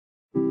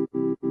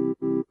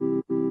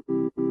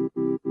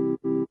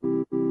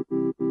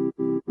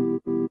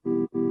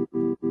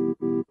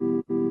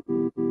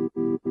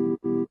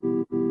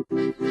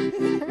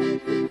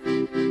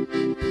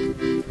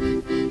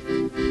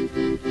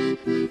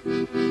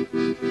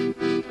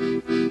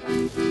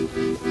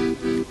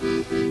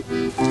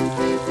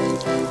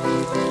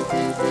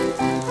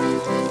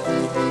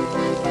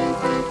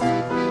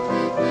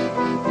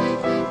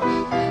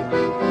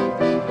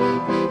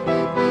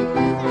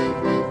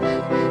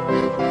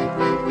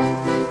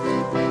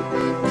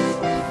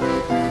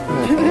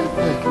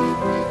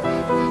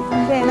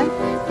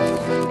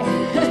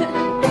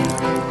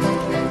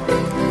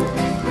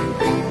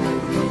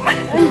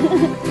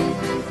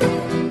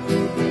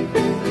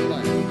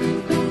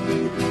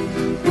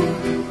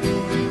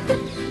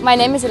My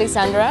name is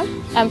Alexandra,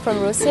 I'm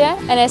from Russia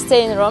and I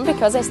stay in Rome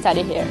because I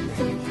study here.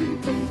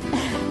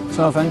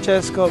 Sono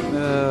Francesco,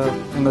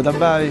 vengo da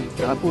Bari,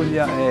 dalla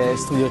Puglia e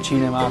studio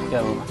cinema qui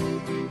a Roma.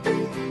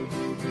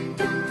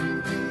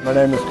 My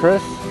name is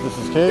Chris, this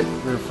is Kate,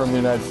 we're from the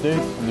United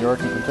States, New York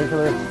in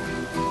particular,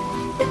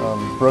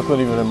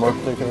 Brooklyn even in more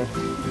particular.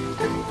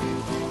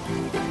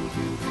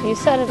 You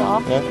said it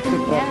all. Yeah?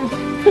 Yeah.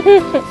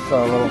 So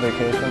a little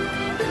vacation.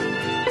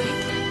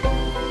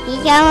 Mi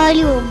chiamo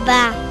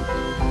Luba.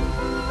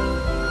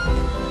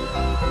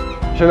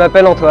 Je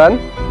m'appelle Antoine,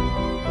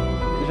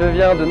 je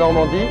viens de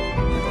Normandie.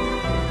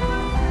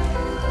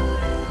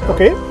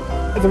 Okay,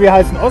 also wir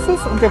heißen Ossus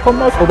und wir kommen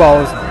aus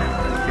Oberhausen.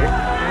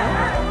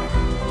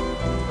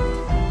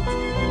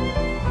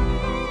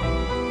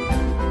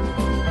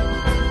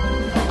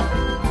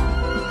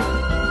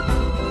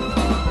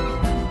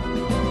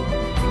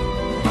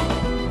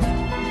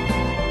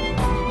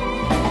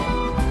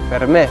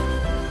 Per me,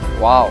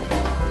 wow!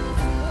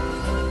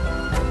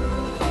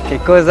 Che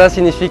cosa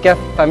significa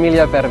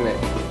famiglia per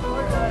me?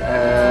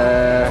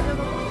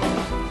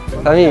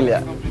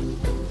 Famiglia.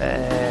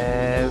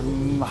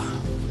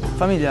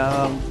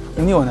 Famiglia,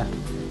 unione.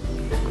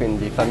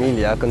 Quindi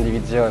famiglia,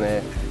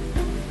 condivisione,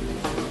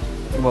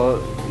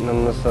 boh,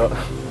 non lo so.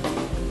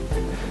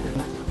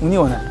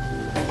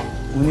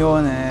 Unione.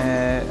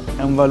 Unione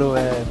è un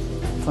valore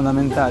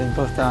fondamentale,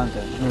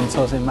 importante. Non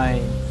so se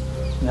mai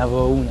ne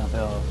avrò una,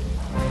 però.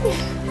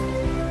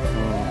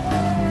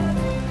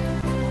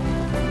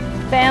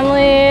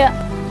 Family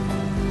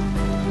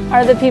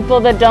are the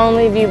people that don't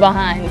leave you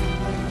behind.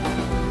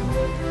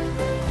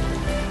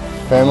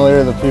 Family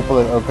are the people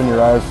that open your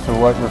eyes to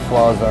what your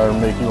flaws are and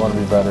make you want to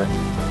be better.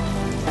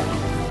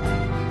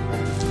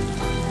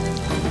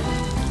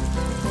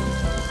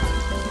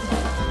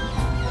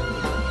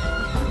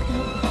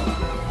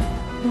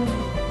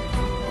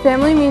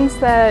 Family means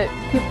that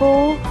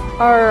people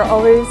are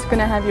always going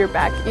to have your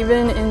back,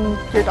 even in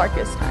your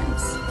darkest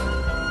times.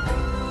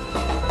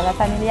 La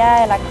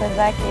famiglia è la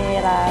cosa che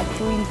è la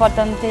più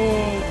importante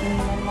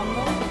nel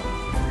mondo.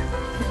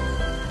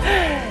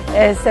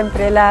 È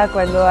sempre là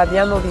quando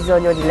abbiamo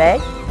bisogno di lei.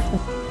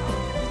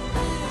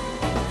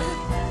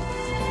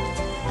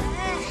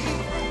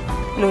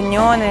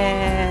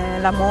 L'unione,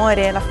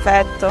 l'amore,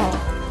 l'affetto,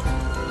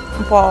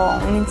 un po'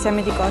 un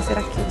insieme di cose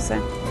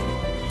racchiuse.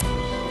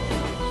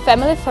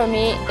 Family for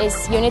me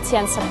is unity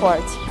and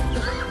support.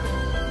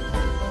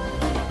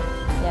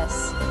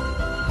 Yes.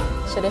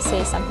 Should I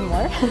say something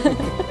more?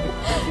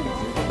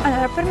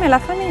 Allora, per me la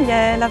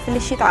famiglia è la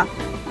felicità,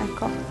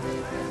 ecco.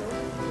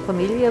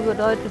 Familie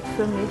bedeutet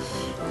für mich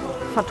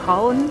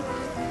Vertrauen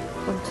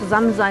und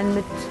Zusammensein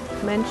mit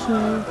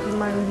Menschen, die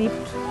man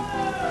liebt.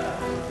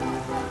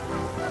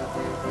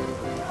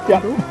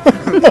 Ja.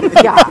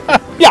 Ja.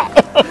 Ja.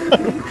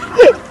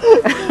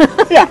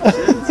 Ja.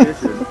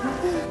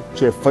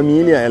 Cioè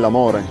famiglia è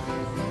l'amore,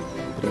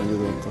 prima di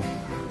tutto.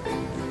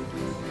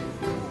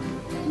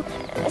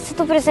 Se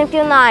tu per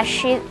esempio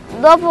nasci,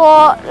 dopo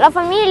la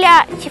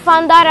famiglia ti fa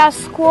andare a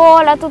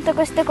scuola, tutte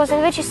queste cose,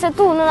 invece se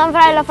tu non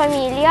avrai la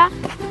famiglia,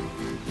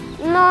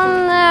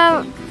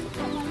 non,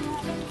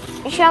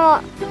 diciamo,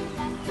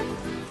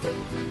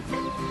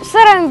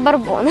 sarai un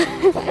barbone.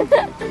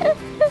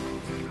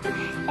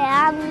 E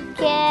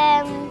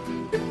anche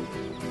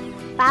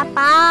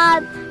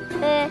papà,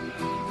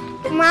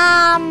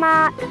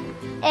 mamma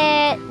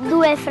e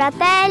due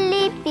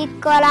fratelli,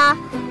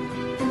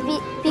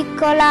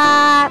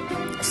 piccola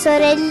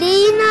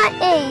sorellina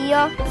e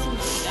io.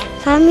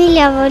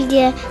 Famiglia vuol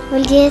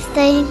dire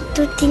stare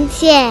tutti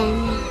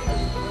insieme.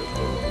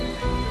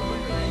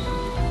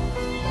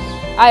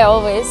 I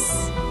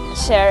always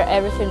share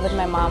everything with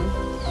my mom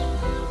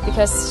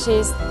because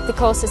she's the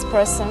closest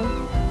person.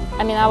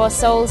 I mean, our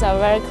souls are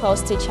very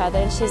close to each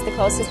other. She's the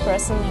closest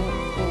person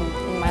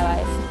in my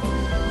life.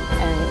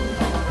 And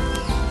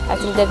I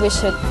think that we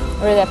should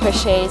really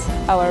appreciate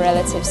our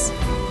relatives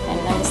and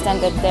understand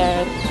that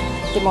they're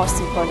the most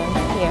important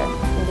here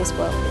in this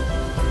world.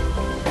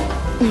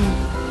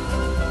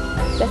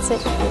 That's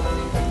it.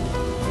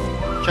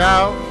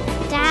 Ciao!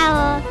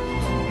 Ciao!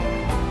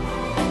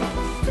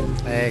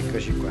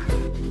 Eccoci qua.